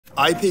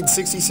I paid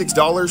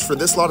 $66 for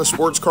this lot of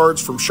sports cards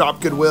from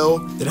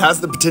Shopgoodwill. It has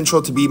the potential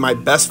to be my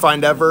best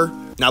find ever.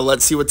 Now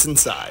let's see what's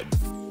inside.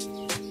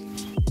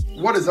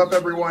 What is up,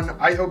 everyone?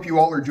 I hope you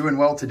all are doing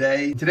well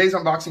today. In today's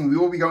unboxing, we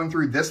will be going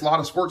through this lot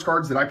of sports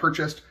cards that I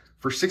purchased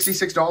for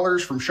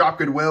 $66 from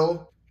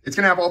Shopgoodwill. It's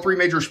gonna have all three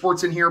major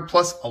sports in here,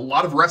 plus a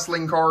lot of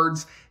wrestling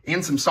cards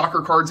and some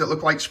soccer cards that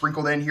look like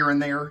sprinkled in here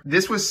and there.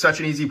 This was such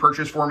an easy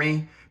purchase for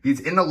me because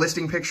in the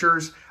listing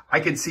pictures, I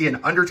could see an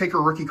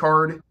Undertaker rookie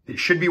card that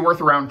should be worth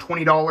around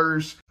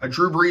 $20, a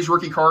Drew Brees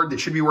rookie card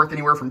that should be worth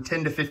anywhere from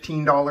 $10 to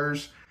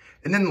 $15.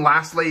 And then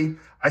lastly,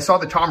 I saw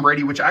the Tom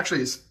Brady, which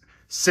actually is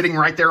sitting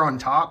right there on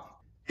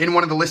top in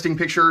one of the listing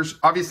pictures.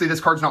 Obviously, this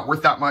card's not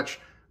worth that much,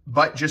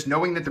 but just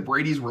knowing that the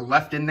Bradys were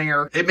left in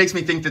there, it makes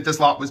me think that this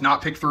lot was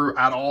not picked through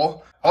at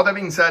all. All that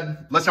being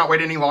said, let's not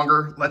wait any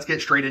longer. Let's get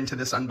straight into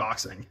this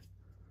unboxing.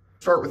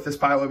 Start with this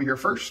pile over here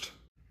first.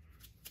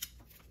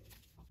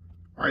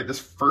 All right, this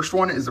first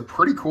one is a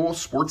pretty cool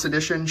sports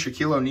edition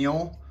Shaquille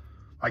O'Neal,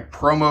 like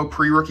promo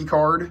pre-rookie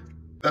card.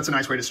 That's a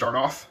nice way to start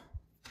off.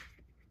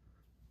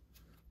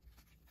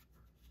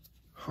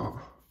 Huh.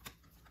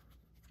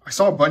 I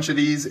saw a bunch of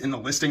these in the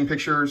listing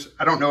pictures.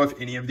 I don't know if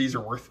any of these are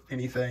worth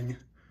anything,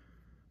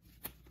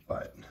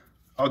 but,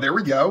 oh, there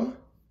we go.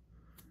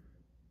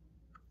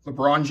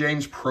 LeBron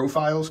James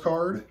Profiles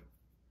card.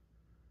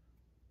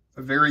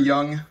 A very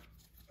young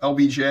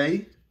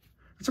LBJ.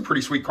 It's a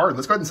pretty sweet card.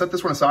 Let's go ahead and set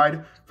this one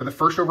aside for the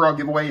first overall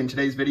giveaway in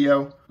today's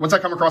video. Once I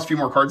come across a few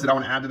more cards that I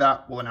want to add to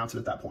that, we'll announce it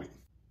at that point.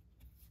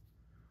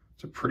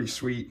 It's a pretty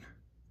sweet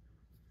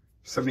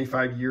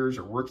 75 years,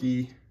 a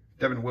rookie.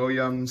 Devin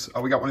Williams.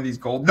 Oh, we got one of these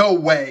gold. No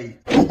way.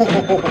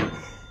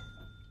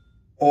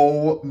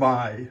 Oh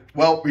my.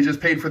 Well, we just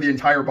paid for the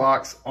entire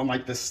box on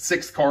like the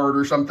 6th card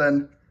or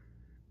something.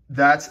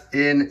 That's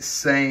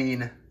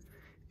insane.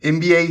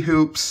 NBA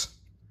Hoops,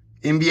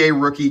 NBA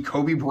rookie,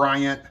 Kobe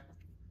Bryant.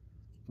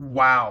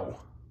 Wow.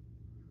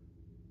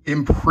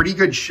 In pretty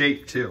good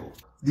shape too.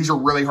 These are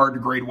really hard to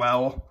grade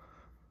well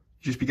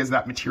just because of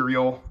that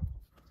material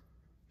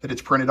that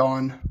it's printed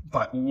on.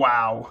 But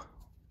wow,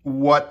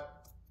 what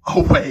a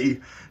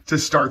way to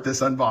start this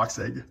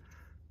unboxing.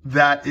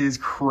 That is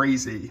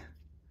crazy.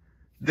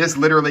 This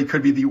literally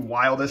could be the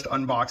wildest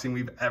unboxing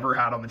we've ever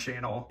had on the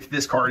channel, if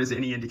this card is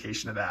any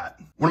indication of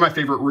that. One of my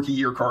favorite rookie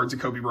year cards of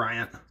Kobe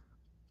Bryant.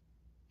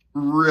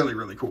 Really,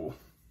 really cool.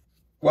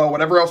 Well,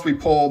 whatever else we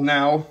pull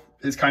now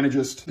is kind of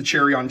just the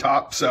cherry on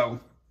top, so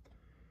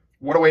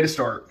what a way to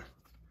start.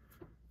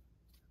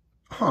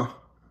 Huh.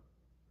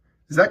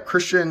 Is that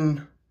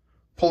Christian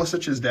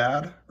Pulisic's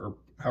dad, or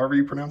however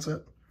you pronounce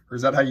it? Or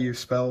is that how you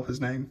spell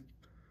his name?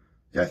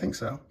 Yeah, I think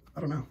so.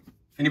 I don't know.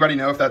 Anybody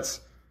know if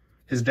that's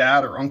his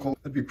dad or uncle?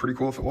 That'd be pretty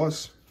cool if it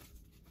was.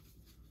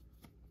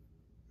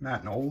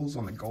 Matt Knowles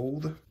on the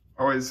gold.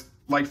 Always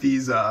like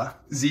these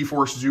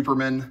Z-Force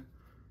Superman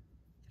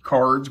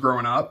cards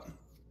growing up.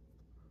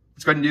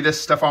 Let's go ahead and do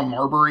this. Stephon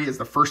Marbury is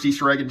the first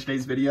Easter egg in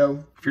today's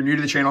video. If you're new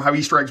to the channel, how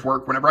Easter eggs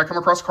work, whenever I come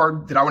across a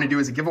card that I want to do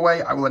as a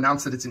giveaway, I will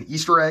announce that it's an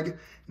Easter egg.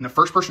 And the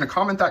first person to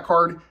comment that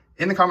card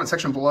in the comment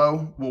section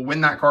below will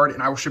win that card,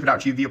 and I will ship it out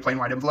to you via plain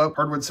white envelope.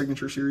 Hardwood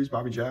Signature Series,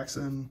 Bobby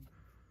Jackson.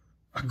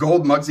 A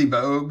gold Muggsy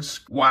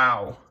Bogues.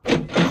 Wow.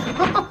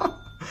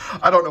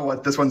 I don't know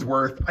what this one's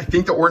worth. I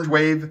think the Orange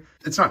Wave,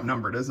 it's not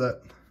numbered, is it?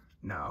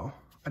 No,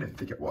 I didn't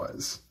think it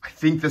was. I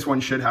think this one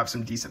should have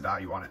some decent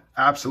value on it.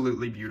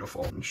 Absolutely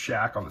beautiful. And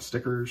Shaq on the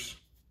stickers.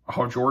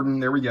 Oh, Jordan,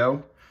 there we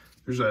go.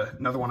 There's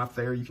another one up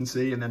there you can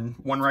see, and then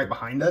one right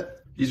behind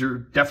it. These are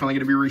definitely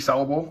going to be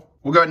resellable.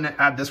 We'll go ahead and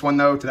add this one,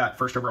 though, to that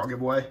first overall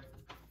giveaway.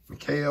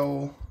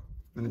 McHale,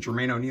 and then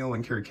Jermaine O'Neal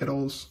and Kerry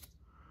Kittles.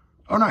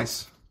 Oh,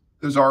 nice.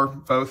 Those are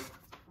both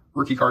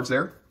rookie cards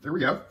there. There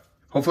we go.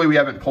 Hopefully we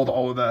haven't pulled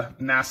all of the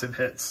massive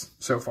hits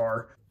so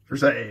far.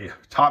 There's a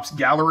Topps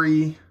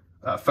Gallery,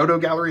 photo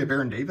gallery of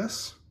Baron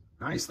Davis.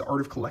 Nice, the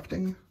Art of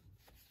Collecting.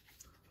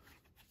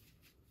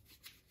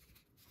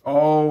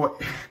 Oh,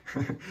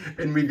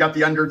 and we've got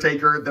the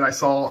Undertaker that I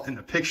saw in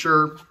the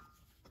picture.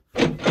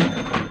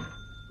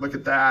 Look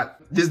at that.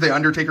 This is the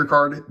Undertaker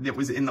card that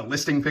was in the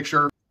listing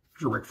picture.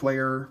 There's a Ric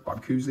Flair,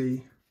 Bob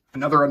Cousy.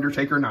 Another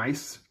Undertaker,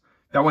 nice.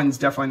 That one's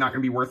definitely not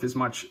going to be worth as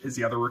much as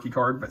the other rookie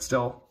card, but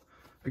still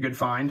a good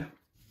find.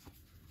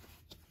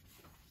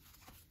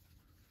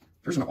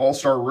 There's an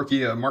all-star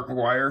rookie, Mark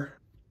McGuire.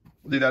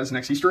 We'll do that as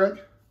next Easter egg.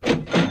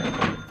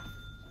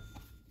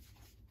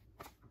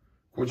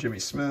 Cool Jimmy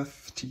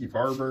Smith, Tiki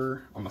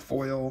Barber on the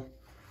foil,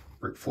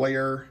 Ric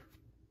Flair,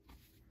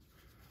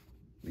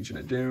 Legion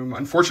of Doom.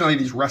 Unfortunately,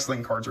 these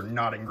wrestling cards are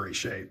not in great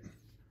shape.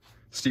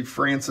 Steve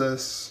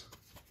Francis.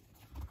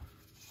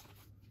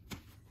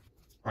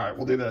 All right,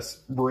 we'll do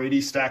this Brady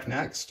stack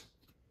next.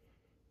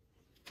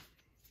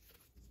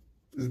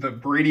 This is the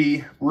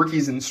Brady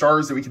rookies and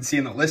stars that we can see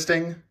in the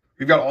listing.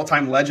 We've got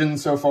all-time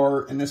legends so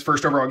far in this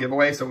first overall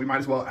giveaway, so we might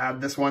as well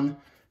add this one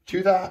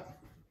to that.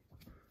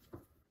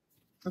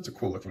 That's a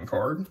cool looking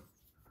card.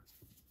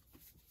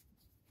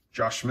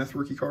 Josh Smith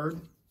rookie card.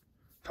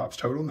 Topps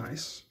Total,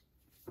 nice.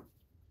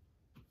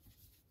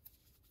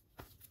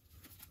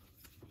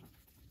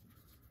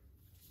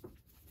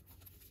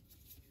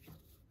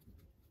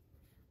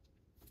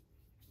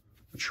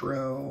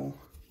 Latrell.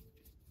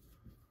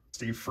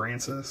 Steve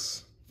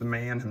Francis, the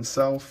man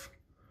himself.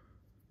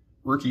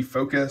 Rookie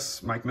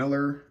Focus, Mike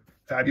Miller.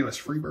 Fabulous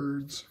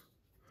Freebirds.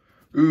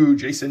 Ooh,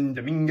 Jason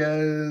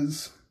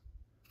Dominguez.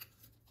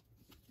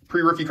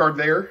 Pre-rookie card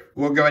there.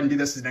 We'll go ahead and do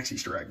this as next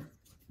Easter egg.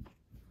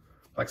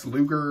 Lex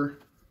Luger.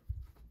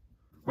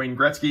 Wayne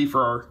Gretzky,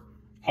 for our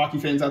hockey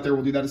fans out there,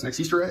 we'll do that as next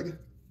Easter egg.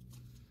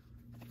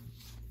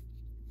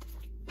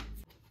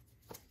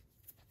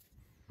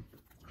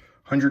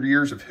 "100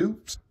 Years of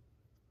Hoops."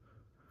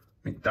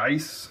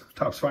 McDice,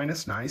 Topps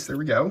Finest. Nice. There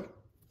we go.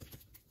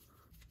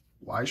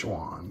 Elijah.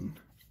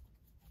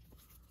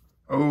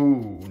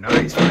 Oh,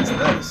 nice. What is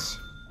this?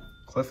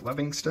 Cliff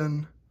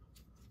Livingston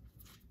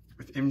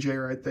with MJ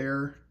right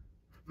there.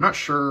 I'm not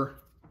sure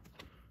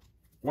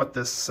what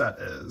this set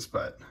is,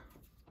 but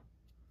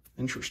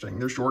interesting.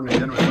 There's Jordan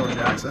again with Phil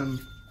Jackson.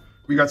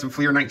 We got some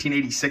Fleer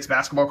 1986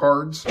 basketball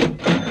cards. One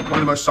of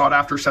the most sought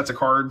after sets of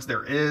cards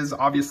there is.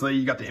 Obviously,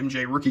 you got the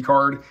MJ rookie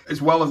card,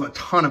 as well as a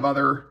ton of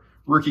other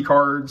rookie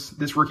cards.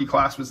 This rookie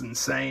class was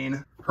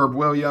insane. Herb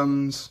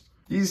Williams.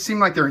 These seem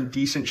like they're in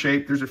decent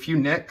shape. There's a few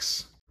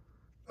nicks,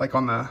 like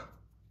on the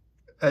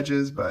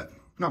edges, but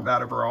not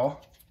bad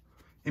overall.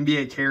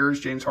 NBA Cares,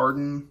 James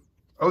Harden.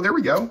 Oh, there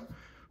we go.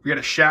 We got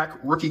a Shaq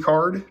rookie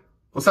card.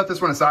 We'll set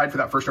this one aside for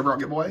that first overall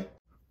giveaway.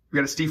 We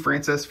got a Steve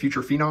Francis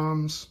Future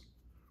Phenoms.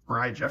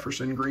 Mariah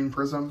Jefferson Green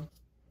Prizm.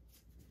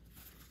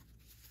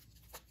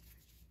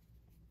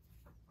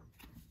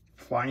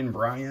 Flying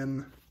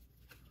Brian.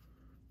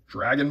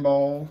 Dragon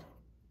Ball.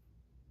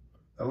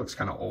 That looks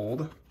kind of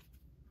old.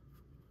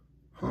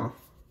 Huh.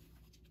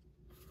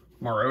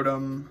 Mar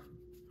Odom.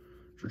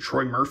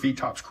 Troy Murphy,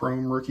 Topps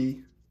Chrome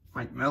rookie.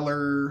 Mike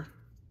Miller.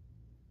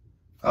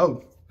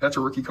 Oh, that's a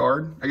rookie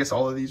card. I guess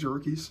all of these are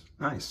rookies.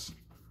 Nice.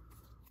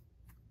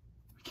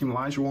 Hakeem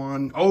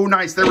Olajuwon. Oh,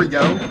 nice. There we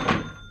go.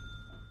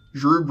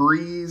 Drew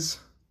Brees.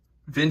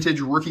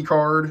 Vintage rookie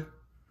card.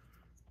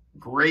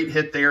 Great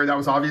hit there. That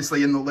was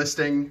obviously in the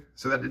listing,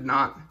 so that did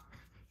not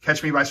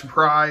catch me by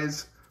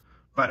surprise.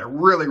 But a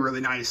really,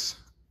 really nice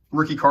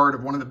rookie card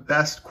of one of the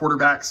best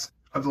quarterbacks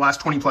of the last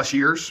 20 plus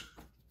years.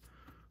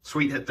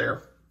 Sweet hit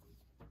there.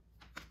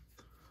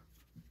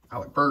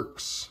 Alec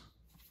Burks.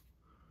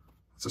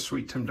 That's a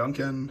sweet Tim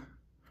Duncan.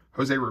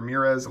 Jose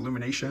Ramirez,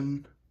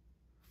 Illumination.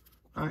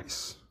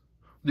 Nice.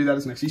 We'll do that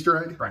as next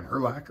Easter egg. Brian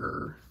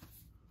Urlacher.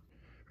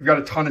 We've got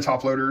a ton of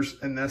top loaders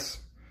in this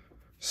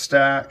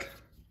stack.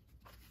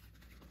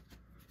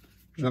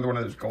 There's another one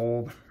of those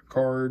gold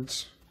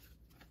cards.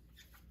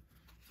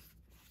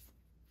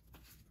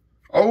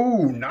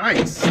 Oh,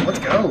 nice. Let's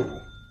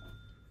go.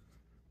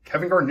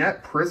 Kevin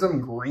Garnett,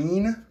 Prizm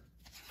Green.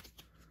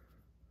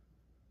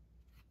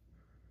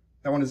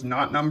 That one is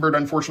not numbered,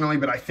 unfortunately,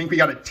 but I think we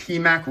got a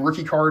T-Mac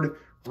rookie card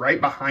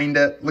right behind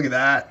it. Look at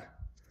that.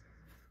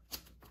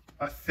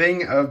 A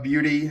thing of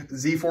beauty.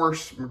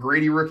 Z-Force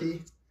McGrady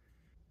rookie.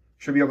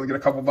 Should be able to get a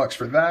couple bucks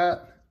for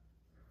that.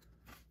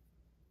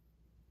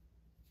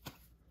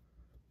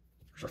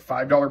 There's a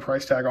 $5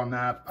 price tag on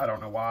that. I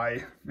don't know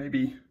why.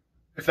 Maybe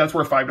if that's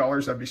worth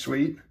 $5, that'd be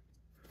sweet.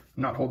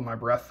 I'm not holding my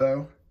breath,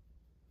 though.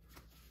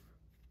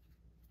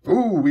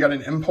 Ooh, we got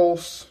an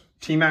Impulse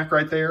T-Mac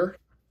right there.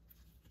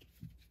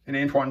 And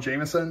Antoine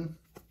Jameson.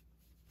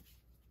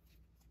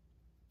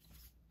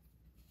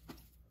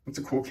 It's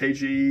a cool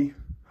KG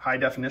high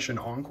definition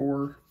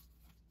Encore.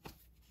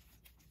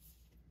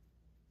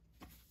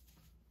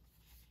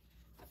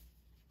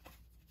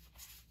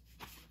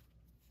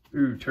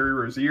 Ooh, Terry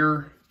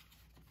Rozier.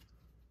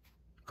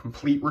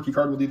 Complete rookie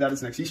card. We'll do that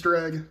as next Easter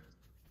egg.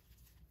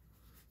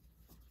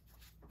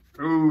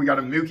 Ooh, we got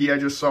a Mookie I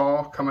just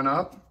saw coming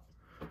up.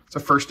 It's a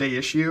first day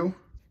issue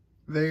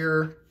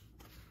there.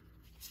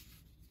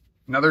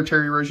 Another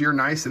Terry Rozier,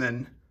 nice. And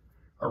then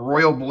a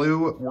Royal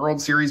Blue World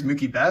Series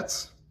Mookie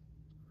Betts.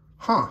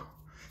 Huh.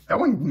 That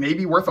one may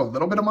be worth a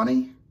little bit of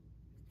money.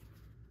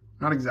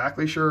 Not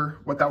exactly sure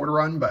what that would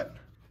run, but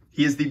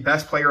he is the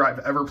best player I've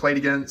ever played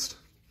against.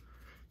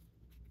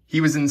 He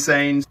was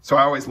insane, so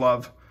I always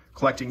love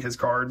collecting his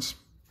cards.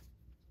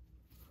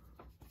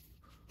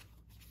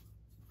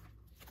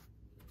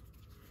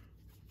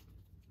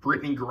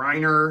 Brittany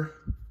Griner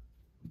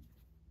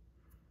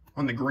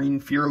on the green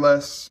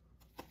Fearless.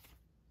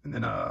 And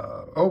then,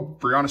 oh,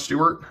 Breanna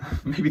Stewart.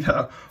 Maybe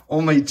the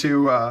only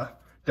two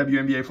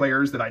WNBA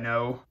players that I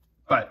know.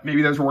 But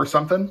maybe those were worth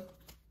something.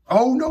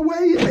 Oh, no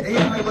way. The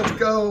AI, let's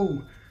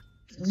go.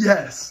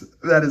 Yes,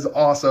 that is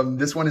awesome.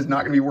 This one is not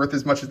going to be worth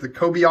as much as the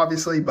Kobe,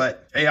 obviously,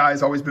 but AI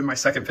has always been my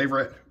second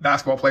favorite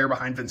basketball player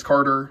behind Vince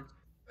Carter.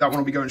 That one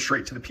will be going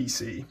straight to the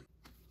PC.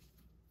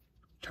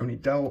 Tony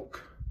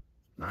Delk.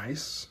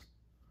 Nice.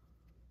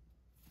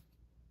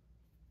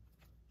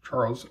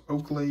 Charles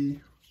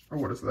Oakley. Oh,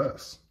 what is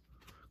this?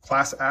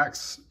 Class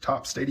Acts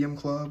Top Stadium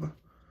Club.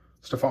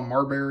 Stephon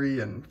Marbury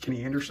and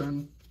Kenny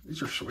Anderson.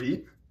 These are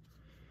sweet.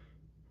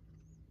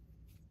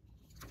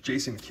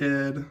 Jason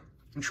Kidd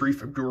and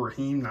Sharif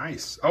Abdul-Rahim.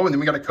 Nice. Oh, and then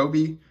we got a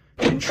Kobe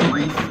and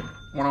Sharif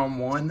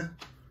one-on-one.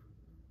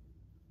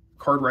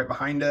 Card right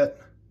behind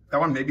it. That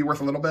one may be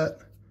worth a little bit.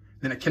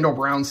 Then a Kendall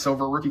Brown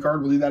silver rookie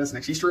card. We'll do that as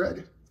next Easter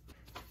egg.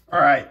 All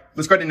right,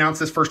 let's go ahead and announce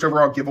this first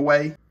overall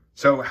giveaway.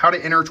 So how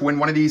to enter to win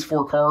one of these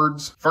 4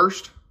 cards.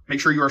 First, make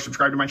sure you are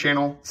subscribed to my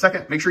channel.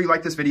 Second, make sure you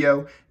like this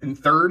video. And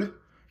third,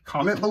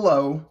 comment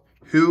below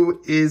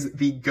who is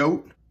the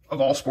GOAT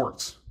of all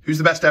sports. Who's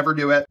the best to ever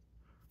do it?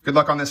 Good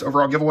luck on this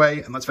overall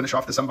giveaway, and let's finish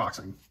off this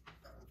unboxing.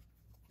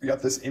 We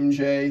got this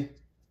MJ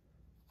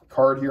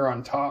card here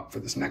on top for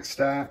this next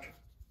stack.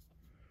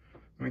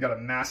 And we got a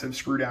massive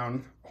screw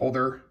down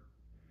holder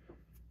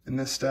in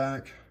this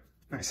stack.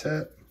 Nice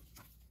hit.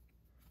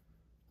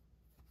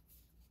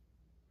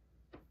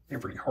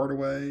 Anthony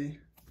Hardaway.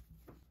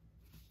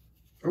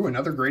 Oh,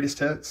 another greatest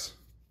hits.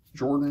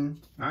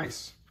 Jordan.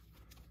 Nice.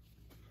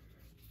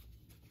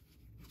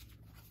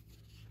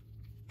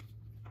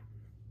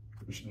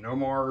 There's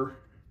Nomar.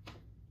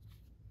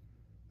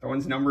 That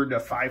one's numbered to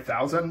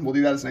 5,000. We'll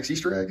do that as next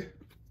Easter egg.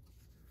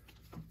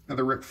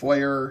 Another Ric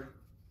Flair.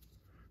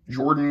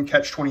 Jordan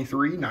Catch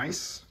 23.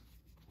 Nice.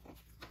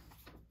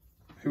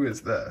 Who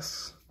is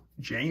this?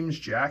 James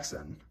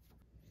Jackson.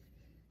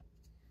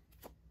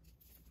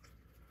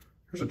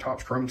 Here's a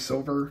Topps Chrome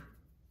Silver.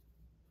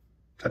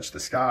 Touch the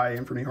Sky,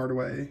 Anthony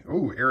Hardaway.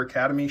 Oh, Air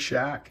Academy,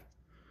 Shaq.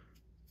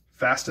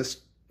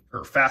 Fast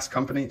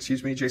Company,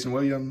 excuse me, Jason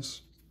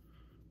Williams.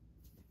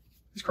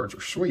 These cards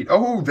are sweet.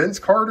 Oh, Vince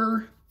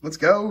Carter. Let's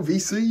go,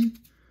 VC.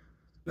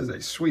 That is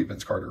a sweet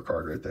Vince Carter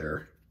card right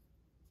there.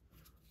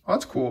 Oh,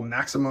 that's cool.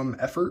 Maximum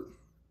Effort.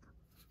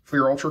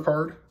 Fleer Ultra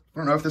card. I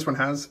don't know if this one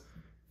has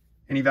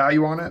any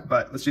value on it,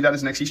 but let's do that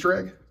as next Easter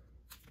egg.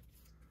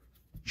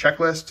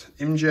 Checklist,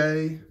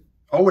 MJ.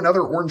 Oh,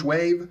 another Orange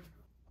Wave.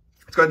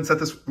 Let's go ahead and set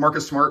this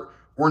Marcus Smart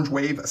Orange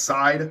Wave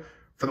aside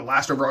for the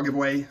last overall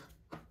giveaway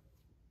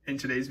in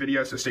today's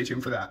video, so stay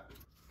tuned for that.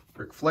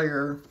 Ric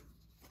Flair,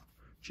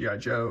 G.I.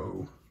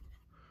 Joe,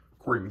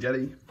 Corey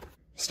Maggette.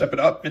 Step It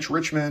Up, Mitch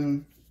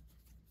Richmond,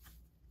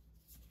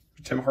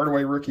 Tim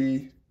Hardaway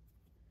rookie,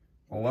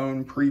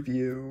 Malone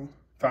preview,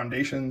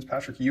 Foundations,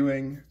 Patrick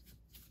Ewing.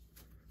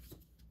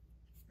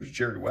 There's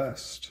Jerry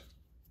West.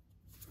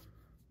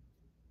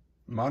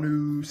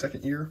 Manu,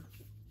 second year.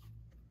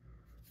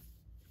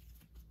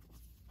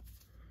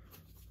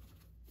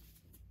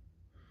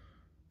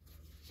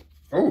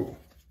 Oh,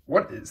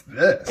 what is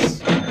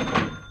this?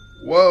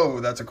 Whoa,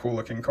 that's a cool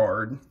looking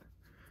card.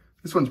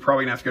 This one's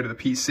probably gonna have to go to the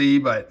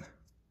PC, but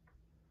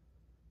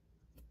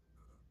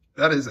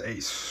that is a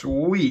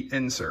sweet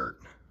insert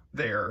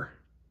there.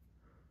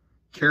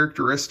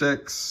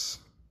 Characteristics,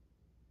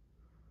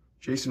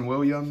 Jason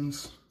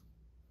Williams.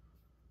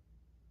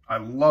 I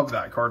love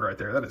that card right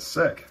there. That is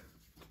sick.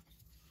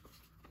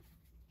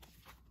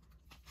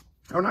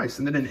 Oh, nice.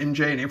 And then an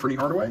MJ and Anthony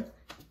Hardaway.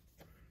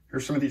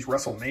 Here's some of these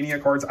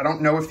WrestleMania cards. I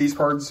don't know if these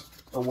cards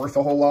are worth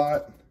a whole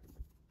lot,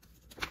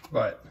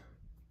 but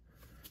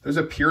those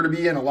appear to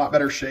be in a lot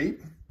better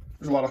shape.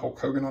 There's a lot of Hulk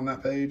Hogan on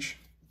that page.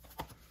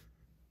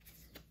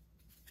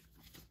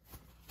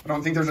 I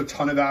don't think there's a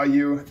ton of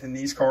value in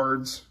these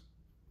cards.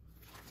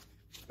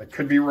 That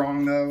could be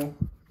wrong though.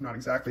 I'm not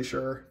exactly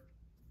sure.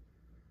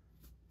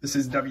 This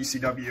is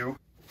WCW.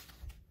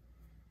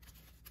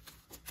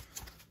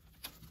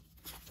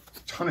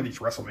 Ton of these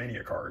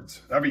WrestleMania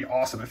cards. That'd be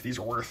awesome if these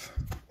are worth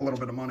a little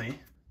bit of money.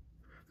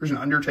 There's an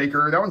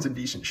Undertaker. That one's in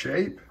decent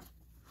shape.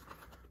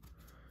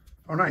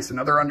 Oh, nice.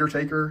 Another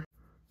Undertaker.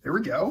 There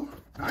we go.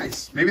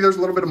 Nice. Maybe there's a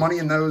little bit of money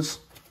in those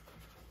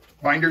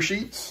binder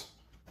sheets.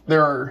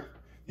 There are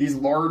these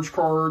large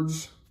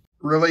cards.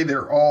 Really,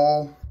 they're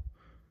all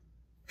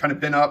kind of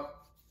been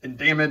up and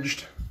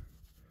damaged.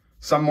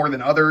 Some more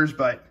than others,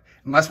 but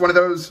unless one of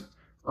those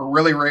are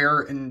really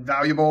rare and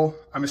valuable,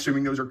 I'm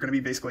assuming those are going to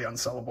be basically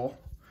unsellable,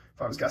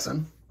 if I was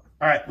guessing.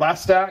 All right,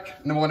 last stack,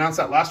 and then we'll announce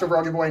that last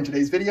overall giveaway in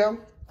today's video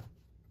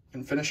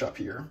and finish up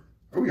here.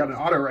 Oh, we got an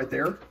auto right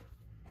there.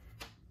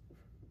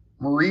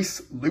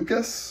 Maurice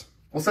Lucas.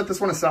 We'll set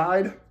this one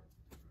aside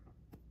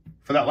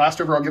for that last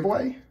overall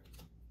giveaway.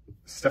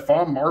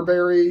 Stephon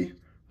Marbury,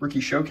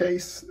 rookie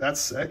showcase. That's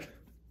sick.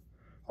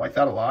 I like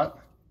that a lot.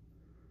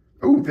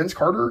 Oh, Vince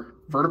Carter,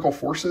 vertical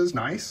forces.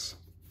 Nice.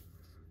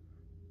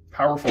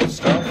 Powerful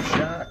stuff,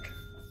 Shaq.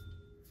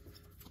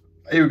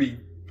 It would be,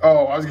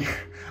 oh, I was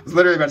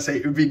literally about to say,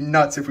 it would be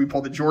nuts if we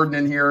pulled the Jordan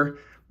in here,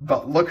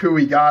 but look who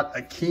we got.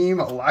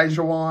 Akeem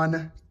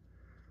Olajuwon.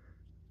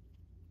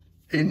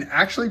 In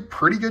actually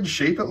pretty good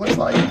shape, it looks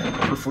like,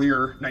 for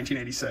Fleer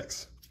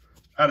 1986.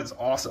 That is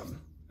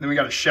awesome. Then we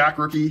got a Shaq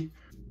rookie.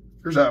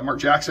 There's a Mark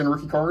Jackson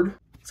rookie card.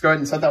 Let's go ahead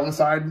and set that one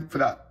aside for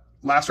that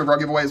last overall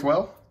giveaway as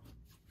well.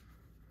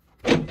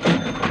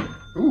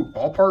 Ooh,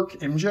 Ballpark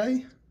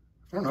MJ.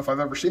 I don't know if I've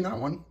ever seen that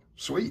one.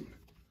 Sweet.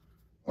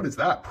 What is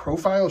that?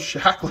 Profile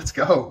Shaq. Let's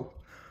go.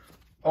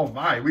 Oh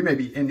my, we may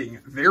be ending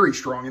very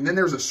strong. And then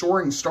there's a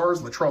Soaring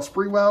Stars Latrell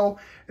Sprewell.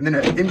 And then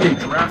an NBA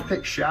draft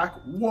pick Shaq.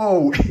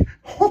 Whoa.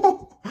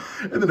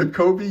 And then a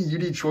Kobe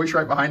UD choice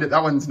right behind it.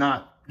 That one's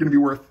not going to be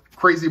worth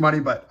crazy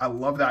money, but I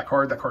love that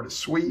card. That card is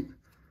sweet.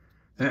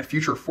 Then a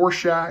Future Force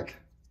Shaq.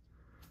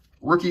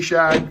 Rookie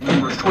Shaq.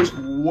 Members choice.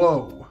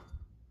 Whoa.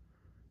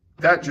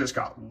 That just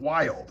got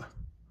wild.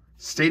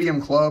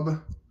 Stadium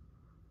Club.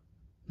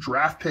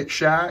 draft pick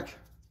Shaq.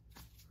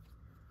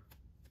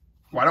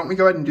 Why don't we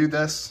go ahead and do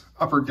this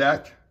upper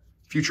deck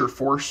future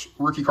force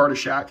rookie card of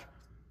Shaq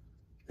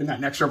in that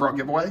next overall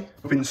giveaway?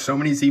 I've been so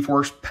many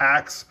Z-Force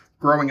packs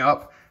growing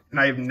up, and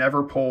I have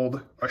never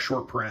pulled a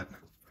short print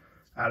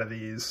out of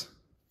these.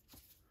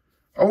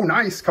 Oh,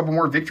 nice. Couple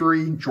more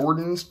Victory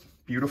Jordans.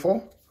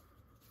 Beautiful.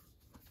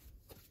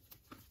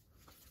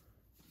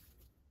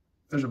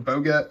 There's a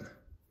Bogut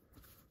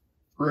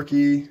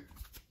rookie.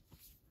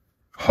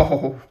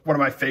 Oh, one of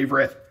my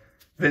favorite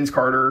Vince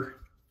Carter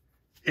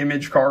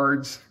image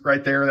cards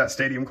right there. That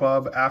Stadium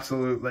Club.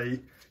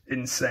 Absolutely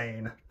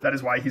insane. That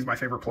is why he's my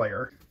favorite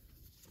player.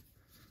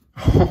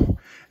 Oh,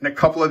 and a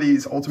couple of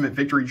these Ultimate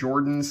Victory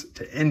Jordans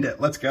to end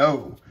it. Let's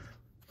go.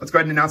 Let's go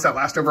ahead and announce that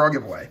last overall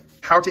giveaway.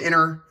 How to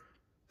enter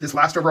this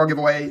last overall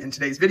giveaway in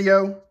today's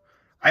video.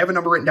 I have a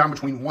number written down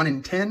between 1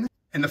 and 10.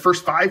 And the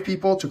first 5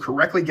 people to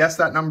correctly guess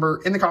that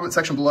number in the comment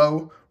section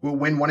below will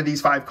win one of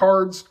these 5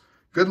 cards.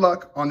 Good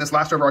luck on this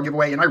last overall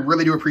giveaway. And I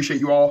really do appreciate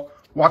you all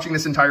watching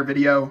this entire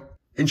video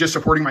and just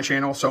supporting my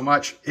channel so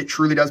much. It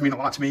truly does mean a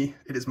lot to me.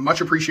 It is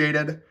much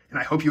appreciated. And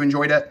I hope you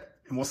enjoyed it.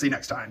 And we'll see you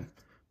next time.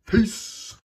 Peace.